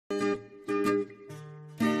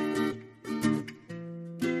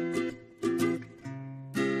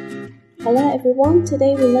Hello everyone,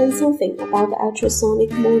 today we learn something about the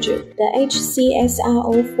ultrasonic module. The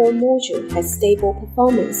HCSR04 module has stable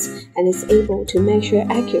performance and is able to measure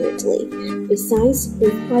accurately. Besides,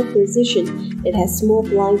 with high precision, it has small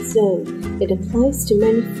blind zone. It applies to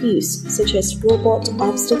many fields such as robot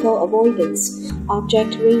obstacle avoidance,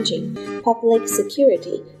 object ranging, public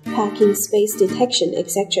security, parking space detection,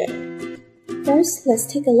 etc. First, let's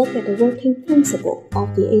take a look at the working principle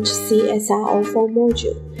of the HCSR04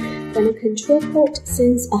 module. When a control port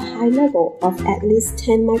sends a high level of at least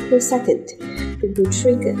 10 microseconds, it will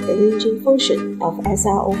trigger the ranging function of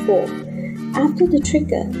SR04. After the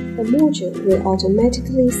trigger, the module will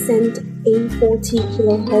automatically send a 40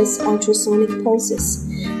 kHz ultrasonic pulses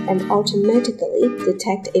and automatically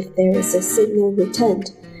detect if there is a signal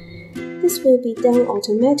returned. This will be done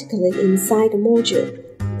automatically inside the module.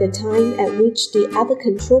 The time at which the other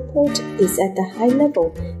control port is at the high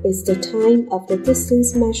level is the time of the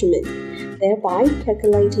distance measurement, thereby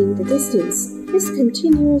calculating the distance. This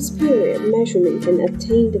continuous period measurement can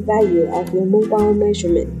obtain the value of your mobile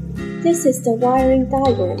measurement. This is the wiring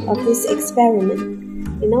diagram of this experiment.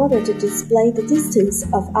 In order to display the distance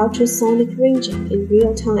of ultrasonic ranging in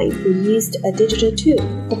real time, we used a digital tube.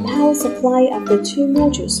 The power supply of the two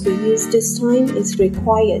modules we used this time is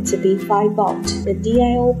required to be 5 volt. The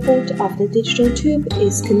DIO port of the digital tube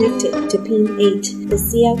is connected to pin 8. The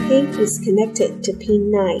CLK is connected to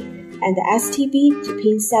pin 9, and the STB to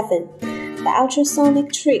pin 7. The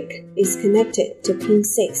ultrasonic trick is connected to pin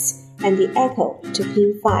 6, and the echo to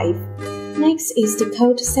pin 5. Next is the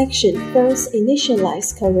code section. First,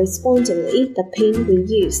 initialize correspondingly the pin we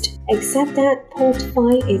used, except that port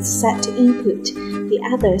 5 is set to input. The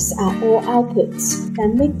others are all outputs.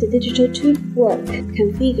 Then make the digital tube work.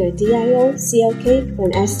 Configure DIO, CLK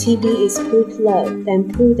when STB is pulled low, then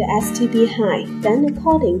pull the STB high. Then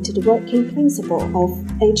according to the working principle of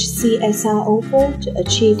HCSR04 to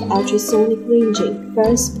achieve ultrasonic ranging,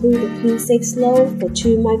 first pull the pin 6 low for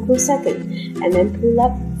 2 microseconds, and then pull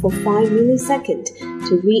up for 5 milliseconds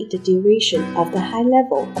to read the duration of the high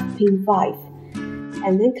level of pin 5,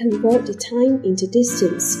 and then convert the time into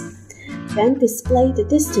distance. Then display the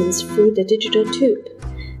distance through the digital tube.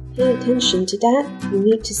 Pay attention to that. You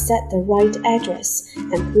need to set the right address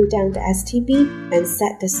and pull down the STB and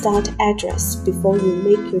set the start address before you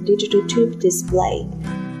make your digital tube display.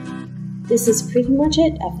 This is pretty much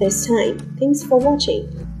it of this time. Thanks for watching.